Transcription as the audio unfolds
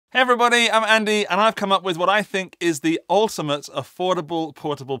Hey everybody, I'm Andy and I've come up with what I think is the ultimate affordable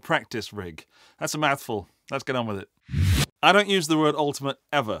portable practice rig. That's a mouthful. Let's get on with it. I don't use the word ultimate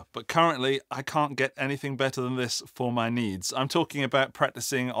ever, but currently I can't get anything better than this for my needs. I'm talking about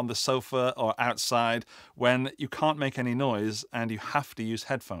practicing on the sofa or outside when you can't make any noise and you have to use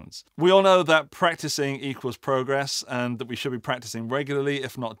headphones. We all know that practicing equals progress and that we should be practicing regularly,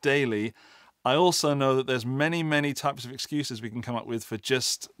 if not daily. I also know that there's many types of excuses we can come up with for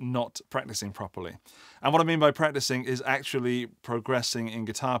just not practicing properly. And what I mean by practicing is actually progressing in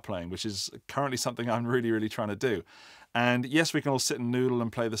guitar playing, which is currently something I'm really trying to do. And yes, we can all sit and noodle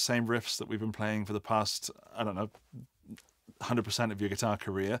and play the same riffs that we've been playing for the past, I don't know, 100% of your guitar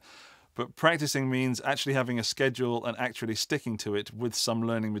career. But practicing means actually having a schedule and actually sticking to it with some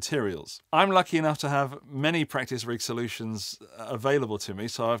learning materials. I'm lucky enough to have many practice rig solutions available to me.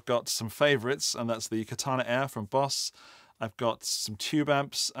 So I've got some favorites, and that's the Katana Air from Boss. I've got some tube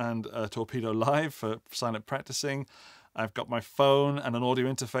amps and a Torpedo Live for silent practicing. I've got my phone and an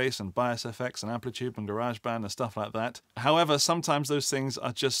audio interface and Bias FX and Amplitude and GarageBand and stuff like that. However, sometimes those things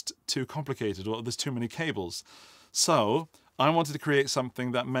are just too complicated or there's too many cables. So I wanted to create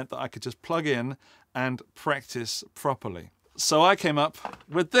something that meant that I could just plug in and practice properly. So I came up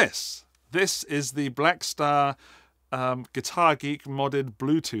with this. This is the Blackstar TheGuitarGeek modded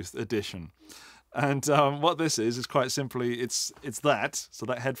Bluetooth edition. And what this is quite simply, it's that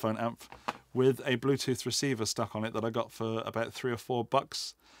headphone amp with a Bluetooth receiver stuck on it that I got for about $3 or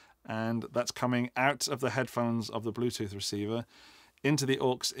 $4. And that's coming out of the headphones of the Bluetooth receiver into the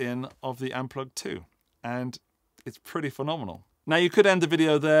aux in of the Amplug 2. And it's pretty phenomenal. Now you could end the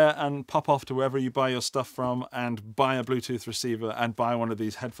video there and pop off to wherever you buy your stuff from and buy a Bluetooth receiver and buy one of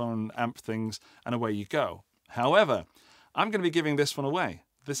these headphone amp things and away you go. However, I'm going to be giving this one away,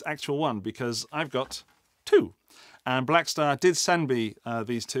 this actual one, because I've got two. And Blackstar did send me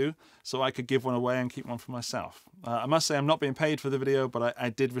these two so I could give one away and keep one for myself. I must say I'm not being paid for the video, but I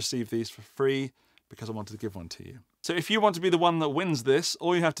did receive these for free because I wanted to give one to you. So if you want to be the one that wins this,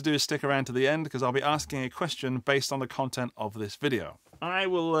 all you have to do is stick around to the end because I'll be asking a question based on the content of this video. I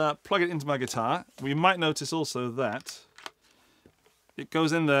will plug it into my guitar. We might notice also that it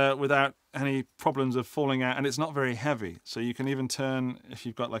goes in there without any problems of falling out, and it's not very heavy. So you can even turn, if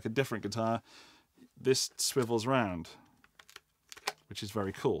you've got like a different guitar, this swivels round, which is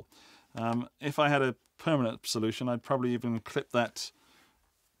very cool. If I had a permanent solution, I'd probably even clip that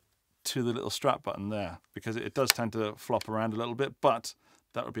to the little strap button there, because it does tend to flop around a little bit, but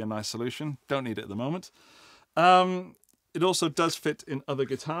that would be a nice solution. Don't need it at the moment. It also does fit in other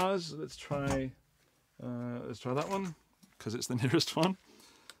guitars. Let's try that one, because it's the nearest one.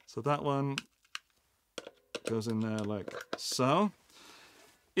 So that one goes in there like so.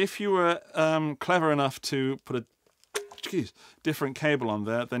 If you were clever enough to put a different cable on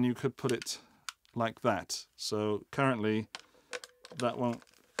there, then you could put it like that. So currently that won't.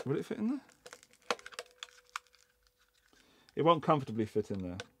 Will it fit in there? It won't comfortably fit in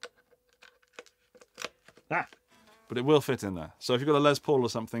there. But it will fit in there. So if you've got a Les Paul or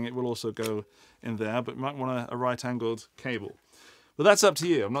something, it will also go in there, but you might want a right-angled cable. But that's up to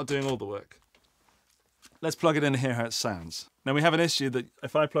you. I'm not doing all the work. Let's plug it in and hear how it sounds. Now we have an issue that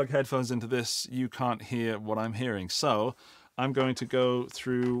if I plug headphones into this, you can't hear what I'm hearing. So I'm going to go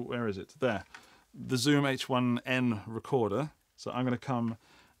through, where is it? There. The Zoom H1N recorder. So I'm going to come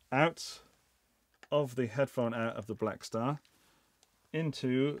out of the headphone out of the Blackstar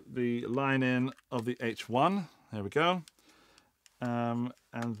into the line in of the H1. There we go. And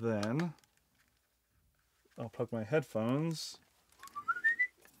then I'll plug my headphones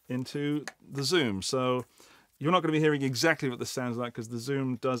into the Zoom. So you're not going to be hearing exactly what this sounds like because the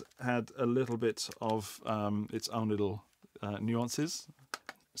Zoom does add a little bit of its own little nuances,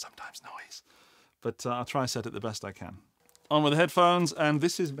 sometimes noise. But I'll try and set it the best I can. On with the headphones, and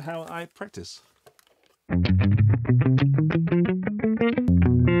this is how I practice.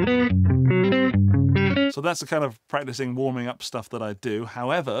 So that's the kind of practicing warming up stuff that I do.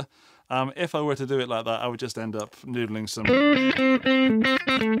 However, if I were to do it like that, I would just end up noodling some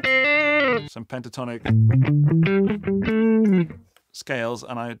pentatonic scales,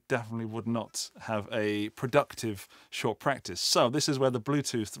 and I definitely would not have a productive short practice. So this is where the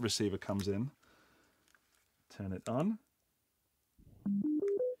Bluetooth receiver comes in. Turn it on.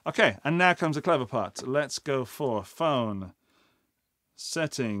 Okay, and now comes the clever part. Let's go for phone,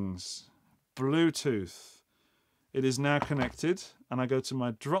 settings, Bluetooth. It is now connected, and I go to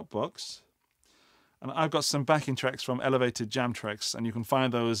my Dropbox, and I've got some backing tracks from Elevated Jam Tracks, and you can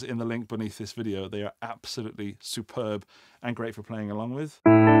find those in the link beneath this video. They are absolutely superb and great for playing along with.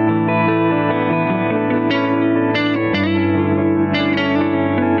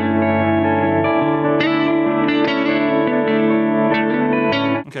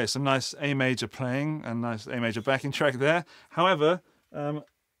 Okay, some nice A major playing and nice A major backing track there. However, I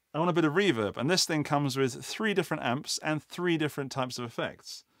want a bit of reverb, and this thing comes with 3 different amps and 3 different types of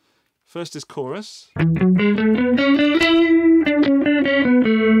effects. First is chorus. We've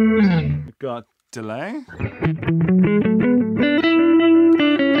got delay. And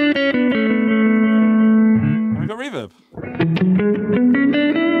we've got reverb.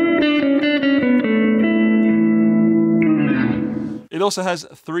 It also has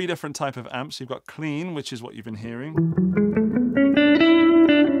 3 different types of amps. You've got clean, which is what you've been hearing.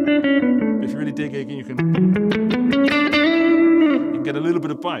 If you're really digging, you can get a little bit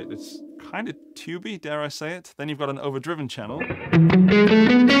of bite. It's kind of tubey, dare I say it. Then you've got an overdriven channel.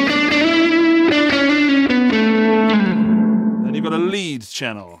 Then you've got a lead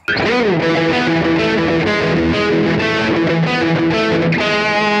channel.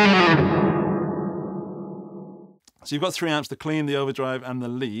 So you've got 3 amps, the clean, the overdrive, and the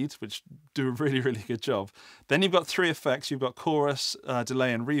lead, which do a really, really good job. Then you've got 3 effects. You've got chorus,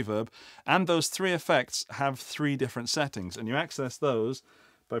 delay, and reverb. And those 3 effects have 3 different settings. And you access those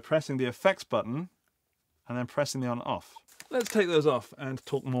by pressing the effects button and then pressing the on-off. Let's take those off and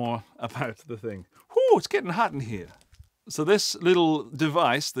talk more about the thing. Whew, it's getting hot in here. So this little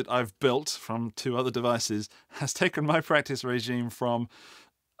device that I've built from 2 other devices has taken my practice regime from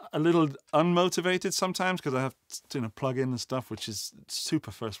a little unmotivated sometimes, because I have to plug in and stuff, which is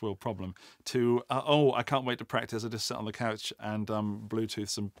super first world problem, to oh, I can't wait to practice. I just sit on the couch and Bluetooth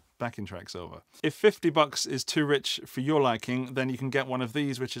some backing tracks over. If 50 bucks is too rich for your liking, then you can get one of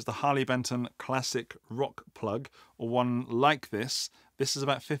these, which is the Harley Benton Classic Rockplug, or one like this. This is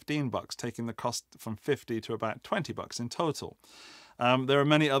about 15 bucks, taking the cost from 50 to about 20 bucks in total. There are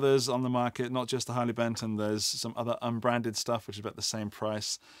many others on the market, not just the Harley Benton. There's some other unbranded stuff which is about the same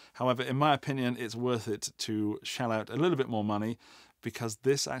price. However, in my opinion, it's worth it to shell out a little bit more money, because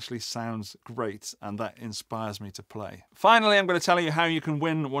this actually sounds great and that inspires me to play. Finally, I'm going to tell you how you can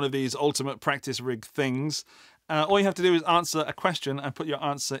win one of these ultimate practice rig things. All you have to do is answer a question and put your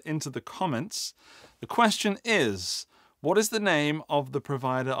answer into the comments. The question is, what is the name of the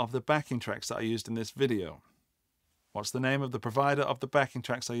provider of the backing tracks that I used in this video? What's the name of the provider of the backing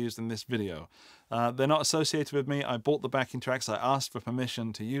tracks I used in this video? They're not associated with me. I bought the backing tracks. I asked for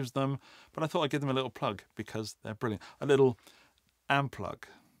permission to use them, but I thought I'd give them a little plug because they're brilliant. A little amp-plug.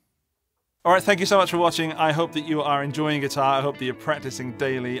 All right, thank you so much for watching. I hope that you are enjoying guitar. I hope that you're practicing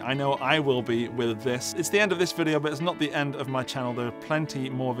daily. I know I will be with this. It's the end of this video, but it's not the end of my channel. There are plenty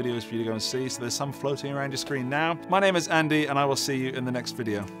more videos for you to go and see, so there's some floating around your screen now. My name is Andy, and I will see you in the next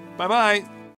video. Bye-bye!